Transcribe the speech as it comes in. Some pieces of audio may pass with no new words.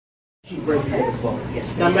cheaper if you get it bulk. Yes.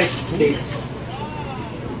 It's not like dates.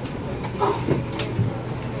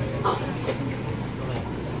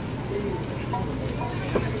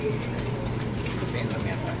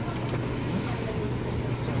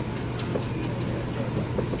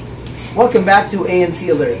 Welcome back to ANC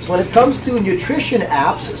Alerts. When it comes to nutrition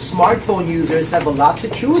apps, smartphone users have a lot to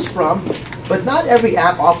choose from, but not every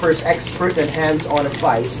app offers expert and hands-on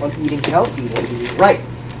advice on eating healthy and eating right.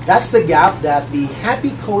 That's the gap that the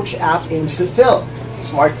Hapicoach app aims to fill. The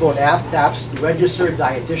smartphone app taps registered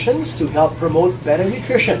dietitians to help promote better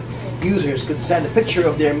nutrition. Users could send a picture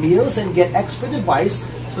of their meals and get expert advice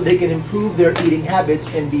so they can improve their eating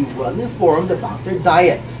habits and be well-informed about their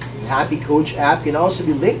diet. The Hapicoach app can also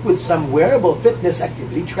be linked with some wearable fitness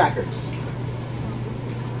activity trackers.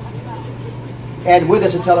 And with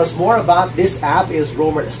us to tell us more about this app is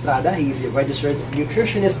Romer-ANC. He's a registered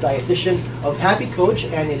nutritionist dietitian of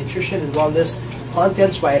Hapicoach and a nutrition and wellness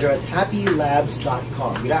contents writer at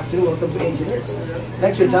happylabs.com. Good afternoon, welcome to ANC Alerts.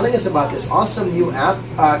 Thanks for telling us about this awesome new app.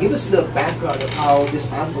 Give us the background of how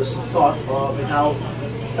this app was thought of and how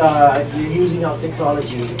you're using our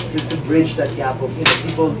technology to bridge that gap of,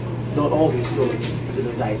 people don't always go to the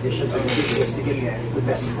dietitians or nutritionists to get the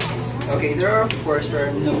best advice. Okay, there are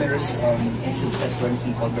numerous instances when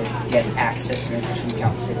people don't get access to nutrition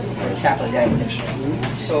counseling, for example,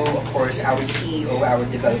 dietitians. So, of course, our CEO, our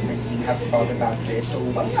development team have thought about this. So,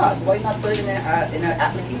 why not? Why not put it in an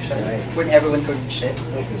application where everyone can reach it?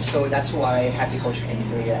 Okay. So, that's why Hapicoach can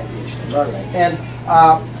do the application. All right. And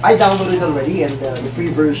I downloaded it already, and the free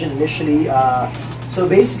version initially. So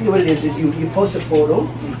basically what it is you post a photo,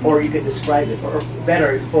 or you can describe it, or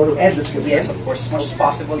better, photo and description. Yes, of course, as much as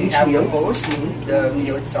possible. You have to post the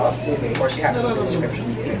meal itself. Okay. Of course, you have to put the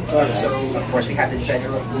description here. Right. So, of course, we have the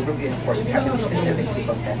general overview, and of course, we have to be specific to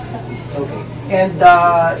content. Okay. And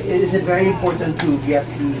is it very important to get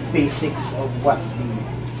the basics of what the,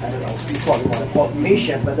 I don't know, you probably want to call it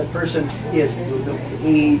patient, but the person is, the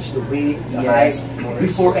age, the weight, the height,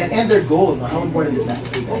 before, and their goal. How important is that?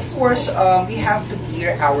 Of course, we have to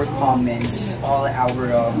gear our comments, all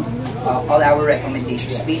our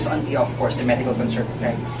recommendations based on the, of course, the medical concern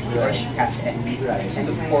that he or she has any. And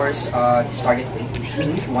of course, target weight.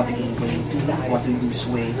 If you want to gain weight, if you want to lose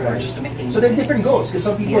weight, or just to maintain. So there are different goals, because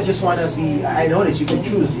some people just want to be, I noticed you can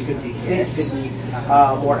choose, you can be fit, you can be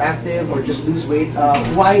more active, or just lose weight.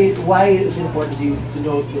 Why is it important to you to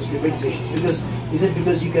know those differentiations? Is it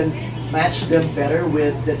because you can match them better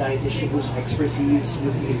with the dietitian whose expertise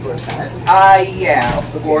would be towards that? Yeah,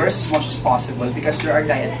 of course, as much as possible, because there are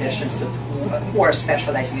dietitians who are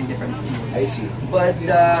specializing in different foods. I see. But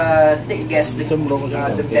I guess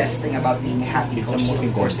the best thing about being a Hapicoach is,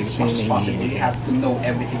 of course, as much as possible, you have to know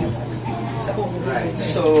everything about the food itself. Right.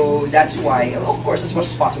 So that's why, of course, as much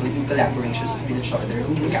as possible, in collaborations with each other,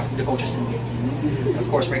 the coaches in the team. Of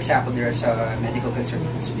course, for example, there is a medical concern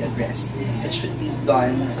that needs to be addressed. It should be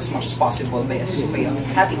done as much as possible by a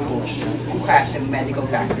Hapicoach who has a medical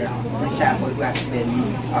background. For example, who has been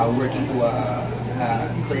working to a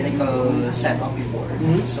clinical setup before.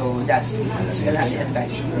 So that's the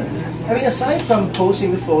advantage. I mean, aside from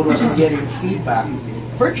posting the photos and getting feedback,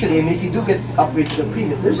 virtually, I mean, if you do get upgrade to the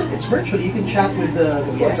premium, it's virtually, you can chat with the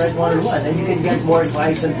coach right one-on-one, and you can get more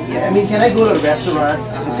advice. And I mean, can I go to a restaurant,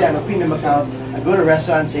 let's say I'm a premium account, I go to a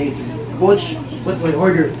restaurant and say, Coach, what do I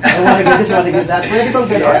order? I want to get this, I want to get that. Pwede bang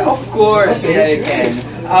ganon? Of course, okay. You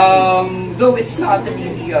can. Though it's not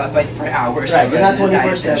really 24 hours. Right, you're not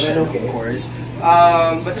 24/7, okay. Of course.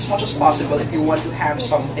 But as much as possible, if you want to have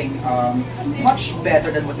something much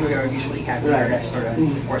better than what we are usually having in a restaurant,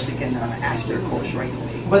 of course you can ask your coach right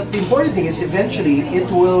away. But the important thing is, eventually, it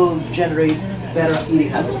will generate better eating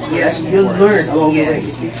habits. Yes, you'll learn along the way.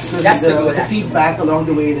 So that's the feedback along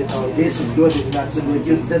the way that, oh, this is good, this is not so good.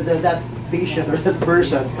 That patient or that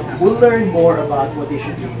person will learn more about what they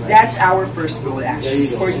should do. Right? That's our first goal, actually,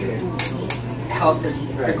 for you to healthily,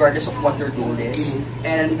 regardless of what your goal is.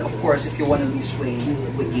 And of course, if you want to lose weight,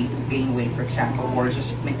 gain weight, for example, or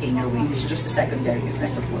just maintain your weight, it's just a secondary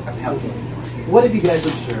effect of healthy. What have you guys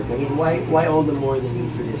observed? I mean, why all the more the need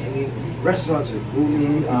for this? I mean, restaurants are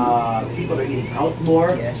booming, people are eating out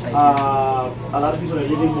more, yes, a lot of people are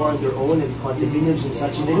living more on their own in condominiums and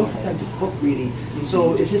such, and they don't have time to cook really.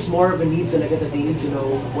 So is this more of a need that they need to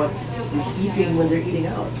know what they're eating when they're eating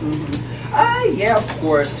out? Yeah, of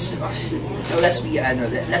course. Let's be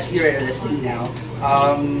realistic now.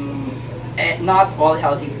 not all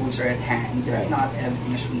healthy foods are at hand. Right. Not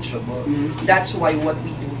everything is reachable. That's why what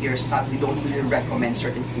we do here is not, we don't really recommend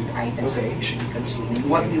certain food items that you should be consuming.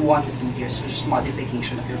 What we want to do here is just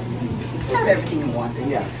modification of your food. You have everything you want.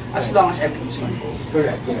 As long as everything's controlled.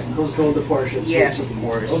 Correct. Control the portions. Yes, of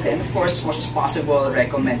course. Okay. And of course, as much as possible,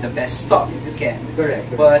 recommend the best stuff if you can. Correct.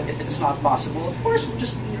 But if it is not possible, of course, we'll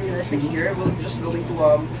just be realistic here. We're just going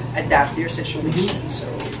to adapt to your situation. So,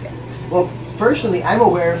 yeah. Well, personally, I'm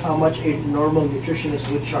aware of how much a normal nutritionist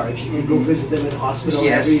would charge if you go visit them in the hospital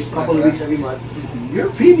every couple of weeks, every month. Your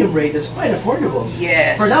premium rate is quite affordable.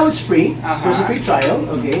 Yes. For now, it's free. There's a free trial,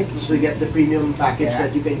 okay? So you get the premium package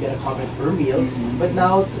that you can get a comment per meal. But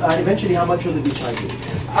now, eventually, how much will it be charging?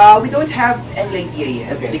 We don't have any idea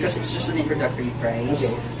yet because it's just an introductory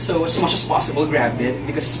price. So as much as possible, grab it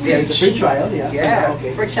because it's very it's a free trial,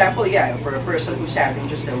 For example, for a person who's having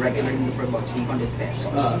just a regular meal for about 300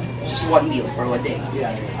 pesos, just one meal for one day.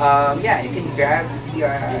 You can grab the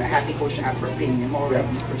Hapicoach app for premium already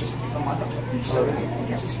for just a month of it. So I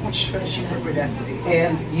guess it's much cheaper for that.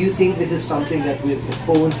 And you think this is something that with the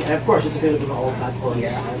phones, and of course it's available on all platforms,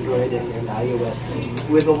 Android and iOS,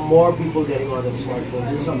 with more people getting on than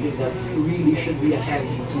smartphones, this is something that really should be a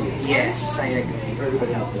handy tool. Yes, I agree. For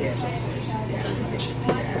everybody out there. Yes, of course. It should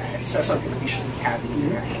be so something that we should have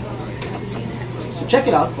in your So check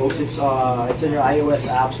it out, folks. It's in your iOS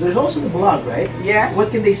apps. There's also the blog, right? Yeah.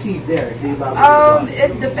 What can they see there if they log into the blog?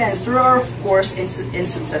 It depends. There are, of course,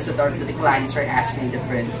 instances that the clients are asking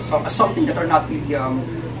different, something that are not really,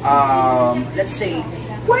 let's say,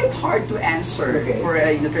 quite hard to answer for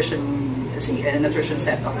a nutrition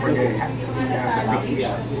setup for their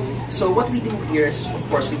application. So what we do here is, of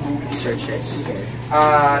course, we do researches.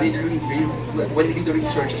 When we do the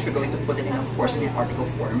researches, we're going to put it in, of course, in an article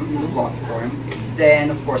form, blog form. Then,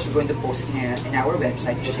 of course, we're going to post it in our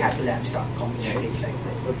website, which is happylabs.com.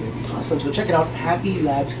 Okay, awesome. So check it out,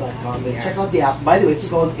 happylabs.com. Check out the app. By the way, it's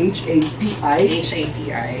called HAPI.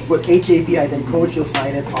 HAPI. With HAPI, then Coach, you'll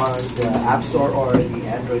find it on the App Store or the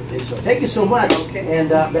Android Play Store. Thank you so much. And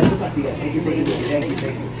best of luck to you. Thank you for doing it. Thank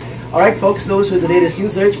you. Alright folks, those with the latest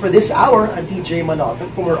news alerts for this hour, I'm TJ Manal. For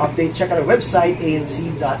more updates, check out our website,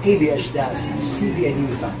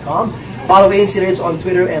 anc.abs-cbnnews.com. Follow ANC Alerts on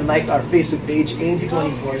Twitter and like our Facebook page,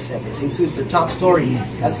 ANC247. Stay tuned for top story.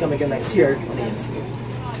 That's coming up next year on ANC.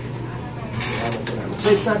 So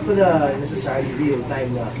it's not necessarily real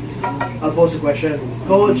time na I'll pose a question,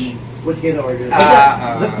 Coach, what you can order?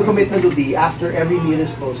 The commitment will be after every meal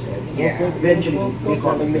is posted. Eventually, may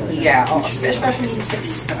comment. Especially sa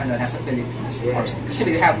East na nasa Philippines, of course. Kasi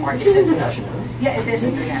we have markets international. Yeah, it is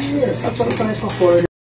international. Yes, that's what I'm trying to